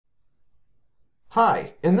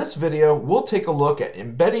Hi, in this video we'll take a look at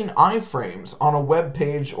embedding iframes on a web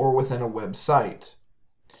page or within a website.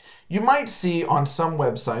 You might see on some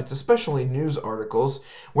websites, especially news articles,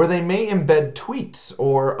 where they may embed tweets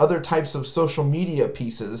or other types of social media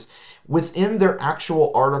pieces within their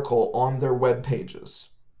actual article on their web pages.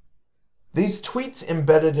 These tweets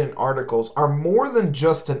embedded in articles are more than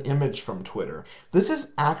just an image from Twitter. This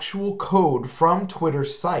is actual code from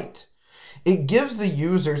Twitter's site. It gives the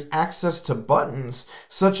users access to buttons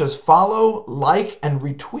such as follow, like, and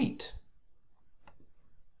retweet.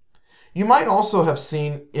 You might also have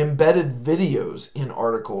seen embedded videos in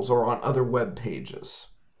articles or on other web pages.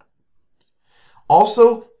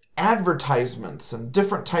 Also, advertisements and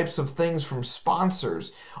different types of things from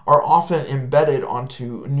sponsors are often embedded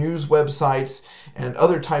onto news websites and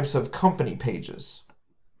other types of company pages.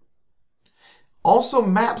 Also,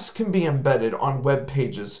 maps can be embedded on web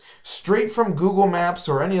pages straight from Google Maps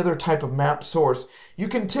or any other type of map source. You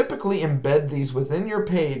can typically embed these within your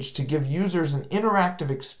page to give users an interactive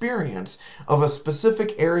experience of a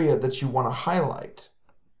specific area that you want to highlight.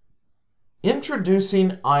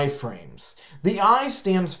 Introducing iFrames. The I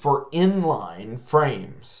stands for inline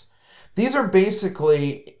frames. These are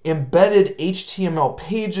basically embedded HTML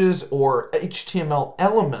pages or HTML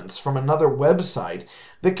elements from another website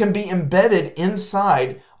that can be embedded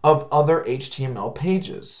inside of other HTML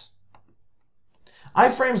pages.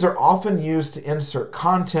 iFrames are often used to insert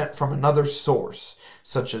content from another source,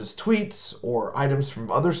 such as tweets or items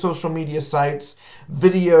from other social media sites,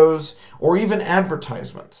 videos, or even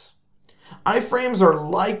advertisements. iFrames are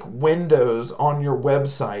like windows on your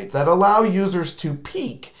website that allow users to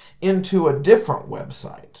peek into a different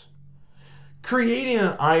website. Creating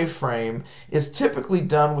an iframe is typically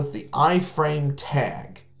done with the iFrame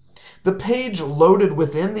tag. The page loaded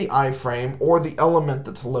within the iframe, or the element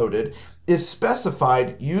that's loaded, is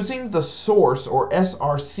specified using the source or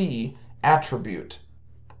src attribute.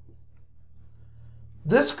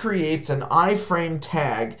 This creates an iFrame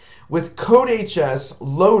tag with CodeHS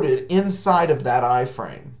loaded inside of that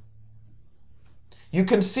iframe. You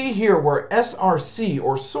can see here where src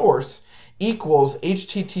or source equals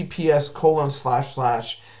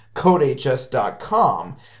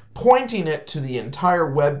https://codehs.com, pointing it to the entire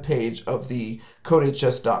web page of the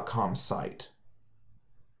codehs.com site.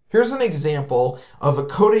 Here's an example of a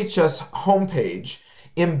CodeHS homepage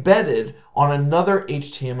embedded on another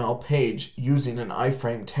HTML page using an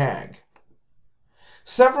iframe tag.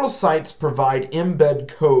 Several sites provide embed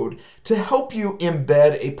code to help you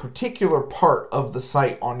embed a particular part of the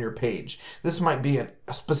site on your page. This might be a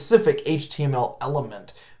specific HTML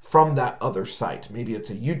element from that other site. Maybe it's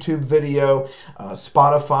a YouTube video, a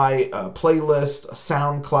Spotify a playlist, a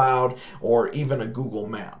SoundCloud, or even a Google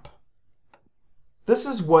map. This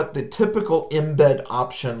is what the typical embed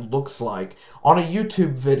option looks like on a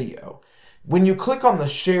YouTube video. When you click on the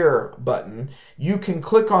share button, you can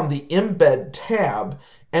click on the embed tab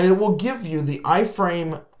and it will give you the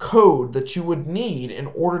iframe code that you would need in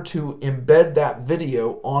order to embed that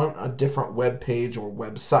video on a different web page or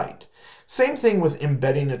website. Same thing with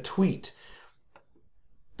embedding a tweet.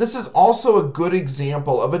 This is also a good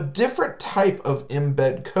example of a different type of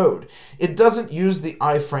embed code. It doesn't use the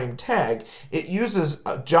iframe tag. It uses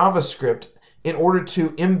JavaScript in order to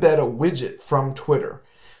embed a widget from Twitter.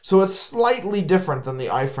 So it's slightly different than the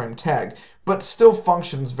iframe tag, but still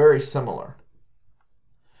functions very similar.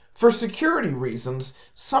 For security reasons,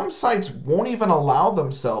 some sites won't even allow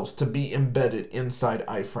themselves to be embedded inside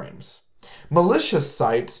iframes. Malicious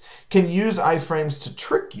sites can use iframes to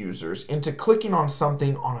trick users into clicking on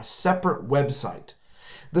something on a separate website.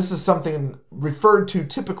 This is something referred to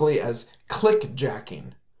typically as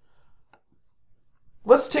clickjacking.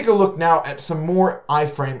 Let's take a look now at some more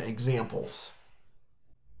iframe examples.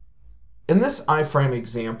 In this iframe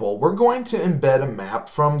example, we're going to embed a map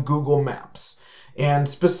from Google Maps. And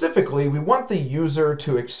specifically, we want the user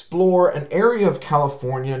to explore an area of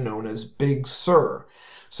California known as Big Sur.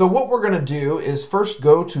 So what we're going to do is first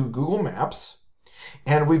go to Google Maps,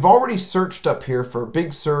 and we've already searched up here for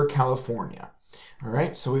Big Sur, California. All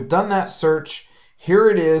right, so we've done that search. Here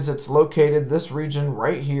it is. It's located this region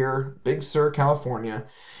right here, Big Sur, California.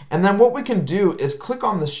 And then what we can do is click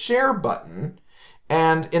on the share button.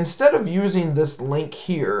 And instead of using this link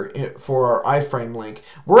here for our iframe link,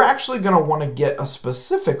 we're actually going to want to get a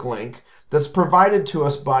specific link that's provided to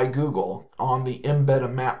us by Google on the Embed a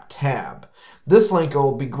Map tab. This link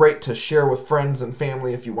will be great to share with friends and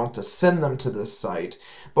family if you want to send them to this site,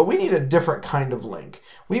 but we need a different kind of link.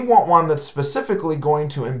 We want one that's specifically going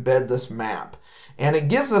to embed this map. And it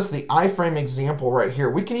gives us the iFrame example right here.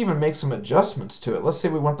 We can even make some adjustments to it. Let's say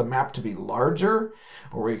we want the map to be larger,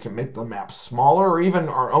 or we can make the map smaller, or even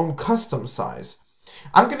our own custom size.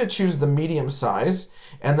 I'm going to choose the medium size,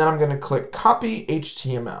 and then I'm going to click Copy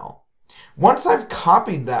HTML. Once I've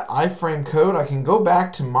copied that iFrame code, I can go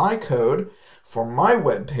back to my code for my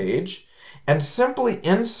web page and simply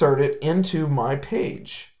insert it into my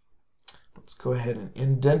page. Let's go ahead and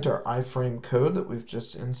indent our iFrame code that we've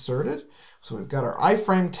just inserted. So we've got our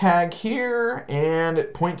iFrame tag here, and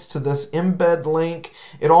it points to this embed link.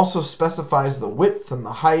 It also specifies the width and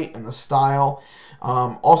the height and the style.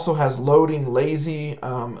 Also has loading lazy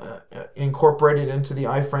incorporated into the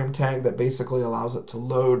iFrame tag that basically allows it to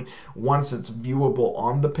load once it's viewable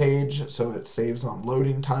on the page, so it saves on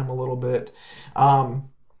loading time a little bit.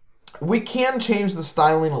 We can change the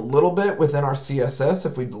styling a little bit within our CSS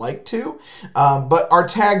if we'd like to, but our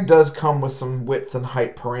tag does come with some width and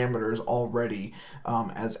height parameters already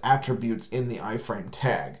as attributes in the iFrame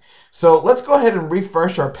tag. So let's go ahead and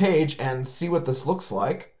refresh our page and see what this looks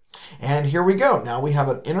like. And here we go. Now we have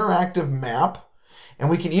an interactive map, and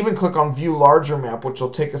we can even click on View Larger Map, which will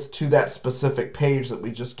take us to that specific page that we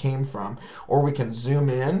just came from. Or we can zoom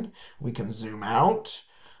in, we can zoom out.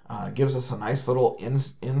 It gives us a nice little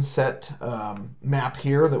inset map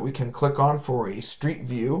here that we can click on for a street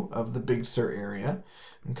view of the Big Sur area.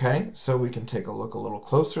 Okay, so we can take a look a little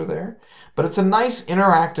closer there. But it's a nice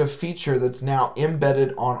interactive feature that's now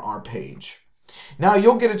embedded on our page. Now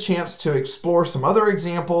you'll get a chance to explore some other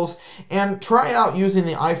examples and try out using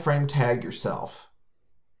the iFrame tag yourself.